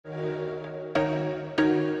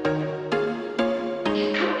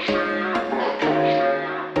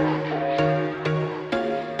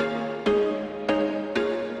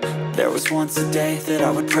promised once a day that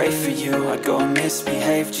I would pray for you. I'd go and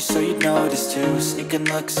misbehave just so you'd notice too. Sneaking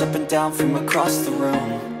looks up and down from across the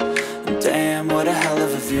room. And damn, what a hell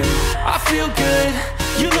of a view. I feel good,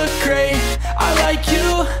 you look great, I like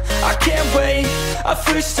you, I can't wait. A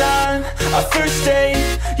first time, a first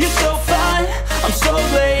date, you're so fine, I'm so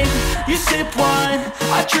late. You sip wine,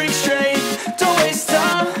 I drink straight, don't waste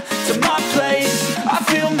time to my place. I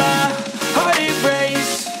feel my heart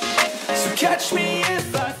erase, so catch me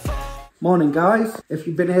if I fall. Morning guys, if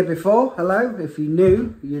you've been here before, hello. If you're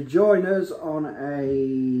new, you join us on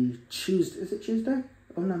a Tuesday, is it Tuesday?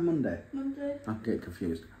 Oh no, Monday. Monday. I'm getting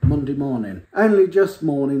confused. Monday morning. Only just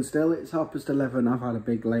morning still, it's 11:30. I've had a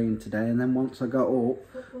big lay-in today, and then once I got up,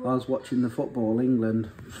 I was watching the football.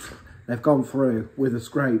 England, they've gone through with a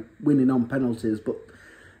scrape, winning on penalties, but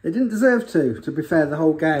they didn't deserve to be fair, the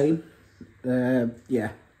whole game. Yeah,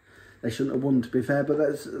 they shouldn't have won, to be fair, but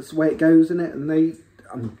that's the way it goes, isn't it? And they,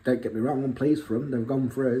 don't get me wrong, I'm pleased for them, they've gone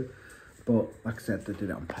through, but like I said, they did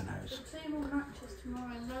it on penalties. The 2 more matches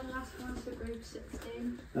tomorrow, and then last one's the group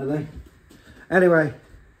 16. Are they? Anyway,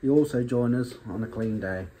 you also join us on a clean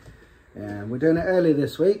day. We're doing it early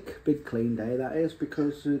this week, big clean day that is,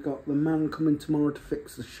 because we've got the man coming tomorrow to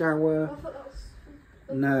fix the shower. I thought that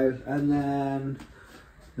was... No, and then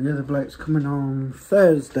the other bloke's coming on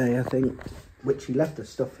Thursday, I think, which he left the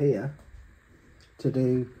stuff here to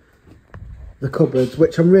do the cupboards,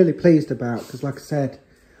 which I'm really pleased about, because like I said,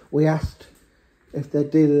 we asked if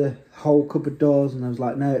they'd do the whole cupboard doors, and I was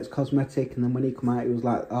like, no, it's cosmetic. And then when he come out, he was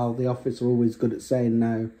like, oh, the office are always good at saying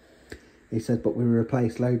no. He said, but we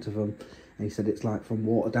replaced loads of them. And he said it's like from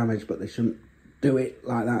water damage, but they shouldn't do it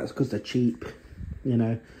like that. It's because they're cheap, you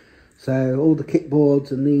know. So all the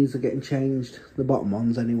kickboards and these are getting changed. The bottom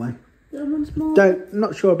ones anyway. The other one's more...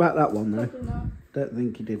 Not sure about that one though. Probably not. Don't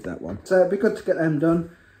think he did that one. So it'd be good to get them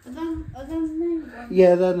done. Are them new ones?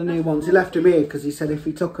 Yeah, they're the new ones. He left them here because he said if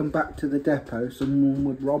he took them back to the depot, someone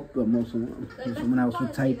would rob them or something. Or someone else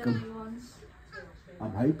would take them.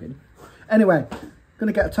 I'm hoping. Anyway,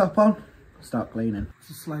 gonna get a top on, start cleaning. It's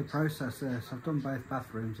a slow process this. I've done both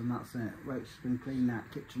bathrooms and that's it. Rachel's been cleaning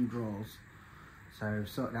out kitchen drawers. So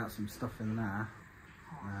sorted out some stuff in there.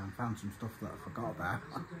 Found some stuff that I forgot about.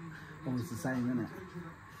 Always the same, isn't it?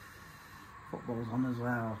 Football's on as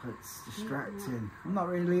well. It's distracting. I'm not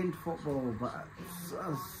really into football, but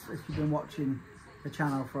if you've been watching the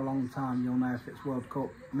channel for a long time, you'll know if it's World Cup,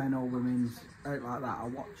 men or women's, out like that, I'll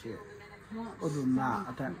watch it. Other than that,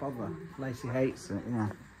 I don't bother. Lacey hates it, yeah.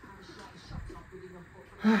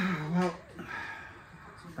 Well,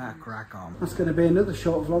 better crack on. That's going to be another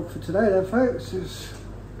short vlog for today then, folks. It's,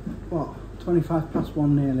 what, 1:25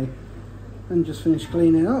 nearly. And just finished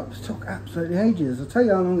cleaning up. It took absolutely ages. I'll tell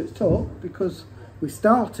you how long it's took, because we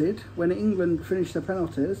started when England finished their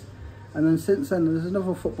penalties, and then since then there's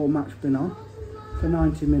another football match been on for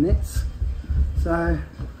 90 minutes. So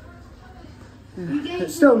yeah,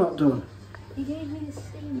 it's still not done. You gave me the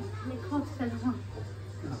steam and it can't turn it on.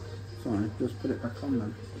 Oh, sorry, just put it back on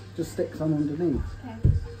then. Just sticks on underneath.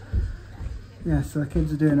 Okay. Yeah, so the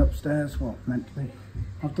kids are doing upstairs what meant to be.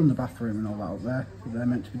 I've done the bathroom and all that up there, but they're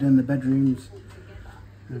meant to be doing the bedrooms.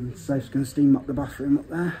 And Safe's going to steam up the bathroom up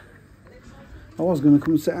there. I was going to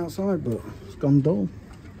come and sit outside, but it's gone dull.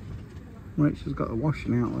 Rachel's got the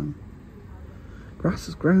washing out there. Grass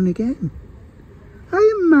has grown again.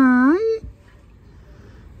 Hiya, mate.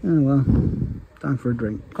 Oh well, time for a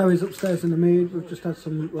drink. Chloe's upstairs in the mood. We've just had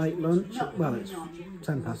some late lunch. Well, it's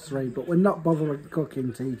 3:10, but we're not bothering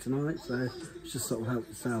cooking tea tonight, so it's just sort of help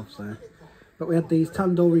yourself, so. But we had these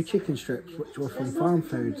tandoori chicken strips, which were from Farm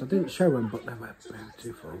Foods. I didn't show them, but they were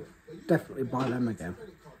beautiful. Definitely buy them again.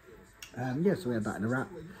 Yeah, so we had that in a wrap.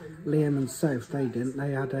 Liam and Soph, they didn't.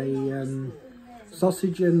 They had a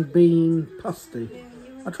sausage and bean pasty.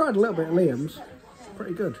 I tried a little bit of Liam's.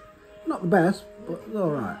 Pretty good. Not the best, but it's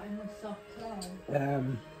alright.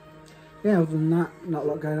 Yeah, other than that, not a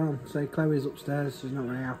lot going on. So Chloe's upstairs, she's not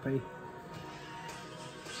very happy.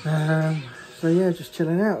 So yeah, just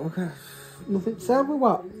chilling out. Okay. Nothing to say.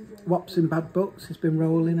 Well, Wop's in bad books. He's been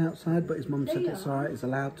rolling outside, but his mum said it's alright, he's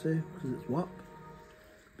allowed to, because it's Wop.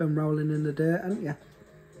 Been rolling in the dirt, hasn't you?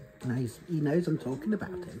 And he knows I'm talking about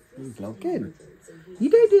him. He's looking. You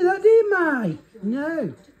don't do that, do you, mate?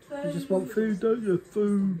 No. You just want food, don't you?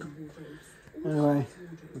 Food. Anyway,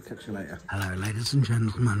 I'll catch you later. Hello, ladies and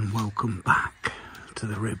gentlemen. Welcome back to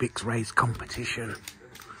the Rubik's Race competition.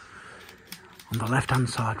 On the left-hand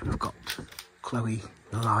side, we've got Chloe,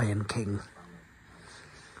 the Lion King.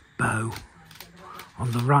 Bo.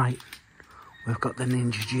 On the right, we've got the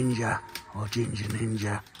Ninja Ginger, or Ginger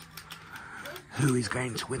Ninja. Who is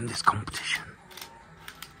going to win this competition?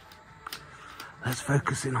 Let's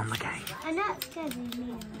focus in on the game. And that's scares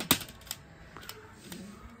me.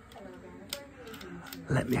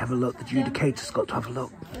 Let me have a look. The adjudicator's got to have a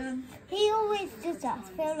look. He always does that. I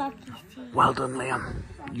feel like he's seen. Well done, Liam.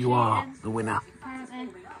 You are the winner.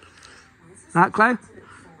 Right, Chloe?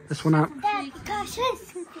 This one out. Dad, can I show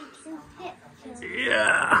some pictures?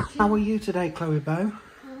 Yeah. How are you today, Chloe Bow?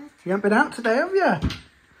 You haven't been out today, have you?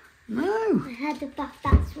 No. I had a bath.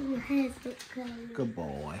 That's when your hair's a bit curly. Good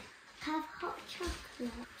boy. Have hot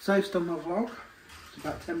chocolate. Safe's done my vlog. It's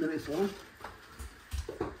about 10 minutes long.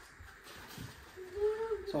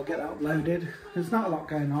 So I'll get that uploaded. There's not a lot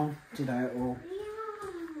going on today at all.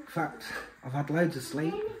 In fact, I've had loads of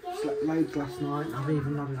sleep. Slept loads last night. I've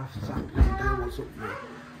even nodded off this afternoon. Don't know what's up with me.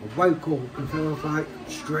 I woke up and feels like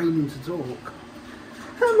straining to talk.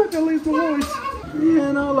 I'm not going to lose my voice.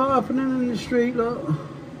 Yeah, not a lot happening in the street, look.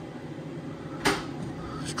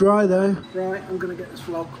 It's dry though. Right, I'm going to get this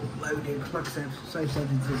vlog uploaded. Like I said, safe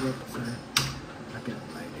settings is up, so I'll get it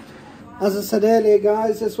uploaded. As I said earlier,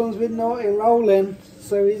 guys, this one's been naughty and rolling.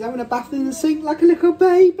 So he's having a bath in the sink like a little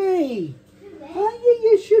baby. Oh,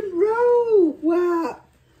 you shouldn't roll. What?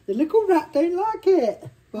 The little rat don't like it.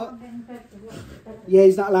 But yeah,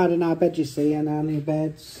 he's not allowed in our bed, you see, and our new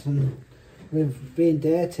beds. And with being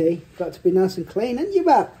dirty, got to be nice and clean, ain't you,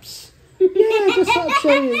 Babs? Yeah, just thought I'd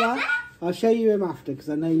show you that. I'll show you him after, because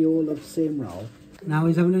I know you all love to see him roll. Now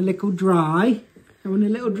he's having a little dry. Having a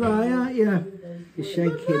little dry, aren't you? He's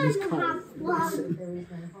shaking, he's cold. Listen.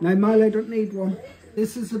 No, Milo don't need one.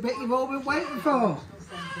 This is the bit you've all been waiting for.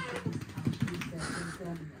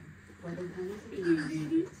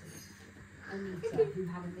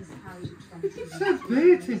 It's so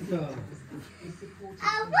beautiful.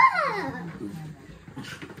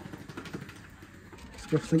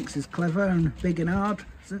 Scruff thinks he's clever and big and hard.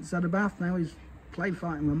 Since he's had a bath, now he's play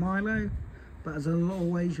fighting with Milo. But as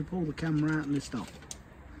always, you pull the camera out and they stop.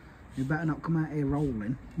 You better not come out here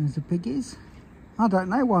rolling. There's the piggies. I don't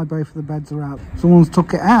know why both of the beds are out. Someone's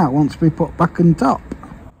took it out, wants to be put back on top.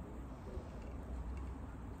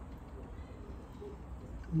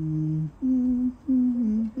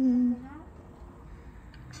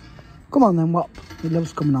 Come on then, Wop. He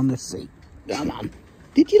loves coming on this seat. Come on.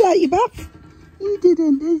 Did you like your bath? You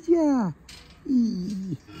didn't, did ya?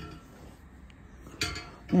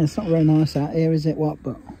 Yeah, it's not very nice out here, is it, Wop?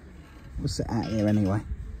 But we'll sit out here anyway.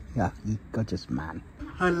 Yeah, you gorgeous man.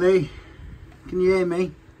 Hi, Lee. Can you hear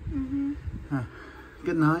me? Mm-hmm. Oh,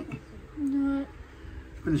 good night. No.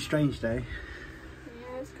 It's been a strange day.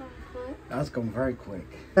 Yeah, it's gone quick. That's gone very quick.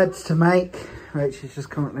 Beds to make. Rachel's just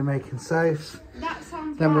currently making sofas. That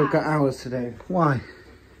sounds Then bad. we've got ours to do. Why?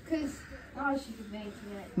 Because I should be making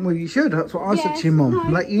it. Well, you should. That's what I said to your mum. No,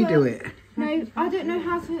 Let you do it. No, I don't know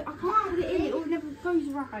how to. I can't put it in. It all never goes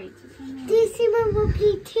right. Do you see my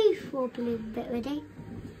wobbly tooth wobbling a bit ready?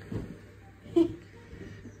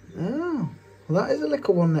 Oh, well, that is a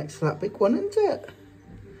little one next to that big one, isn't it?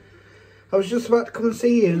 I was just about to come and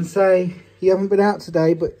see you and say you haven't been out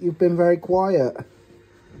today, but you've been very quiet,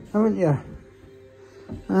 haven't you?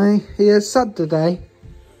 Hey, you're sad today.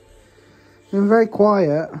 Been very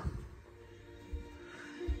quiet.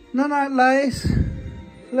 No, Lace.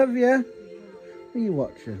 Love you. What are you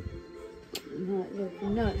watching?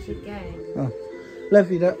 No, it's a game. Oh,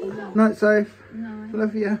 love you, Night safe. No.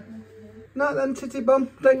 Love you. No, then, titty bum.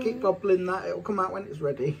 Don't keep gobbling that. It'll come out when it's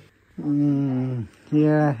ready.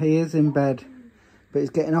 Yeah, he is in bed. But he's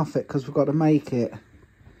getting off it because we've got to make it.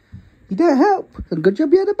 You don't help. And good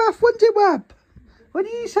job you had a bath, wasn't it, Wab? What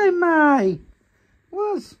did you say, May?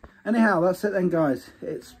 Was. Anyhow, that's it then, guys.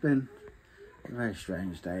 It's been a very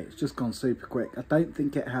strange day. It's just gone super quick. I don't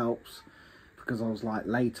think it helps because I was like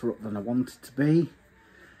later up than I wanted to be.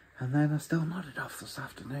 And then I still nodded off this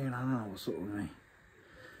afternoon. I don't know what's up with me.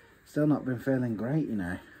 Still not been feeling great, you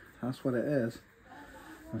know. That's what it is.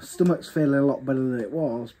 My stomach's feeling a lot better than it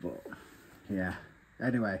was, but yeah.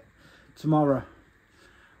 Anyway, tomorrow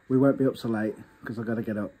we won't be up so late because I've got to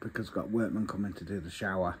get up because I've got workmen coming to do the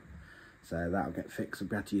shower. So that'll get fixed. I'll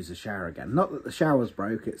be able to use the shower again. Not that the shower's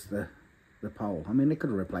broke, it's the pole. I mean, I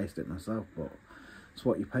could have replaced it myself, but it's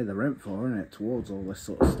what you pay the rent for, isn't it? Towards all this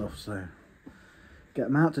sort of stuff. So get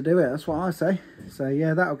them out to do it. That's what I say. So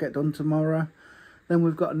yeah, that'll get done tomorrow. Then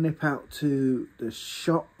we've got to nip out to the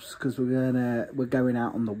shops because we're going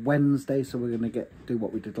out on the Wednesday, so we're gonna do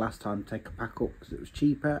what we did last time, take a pack up because it was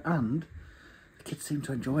cheaper, and the kids seemed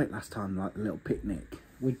to enjoy it last time, like the little picnic.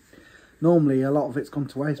 Normally a lot of it's gone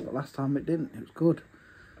to waste, but last time it didn't. It was good.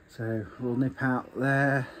 So we'll nip out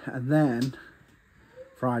there, and then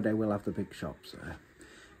Friday we'll have the big shop. So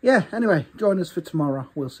yeah, anyway, join us for tomorrow.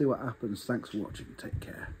 We'll see what happens. Thanks for watching. Take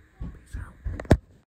care.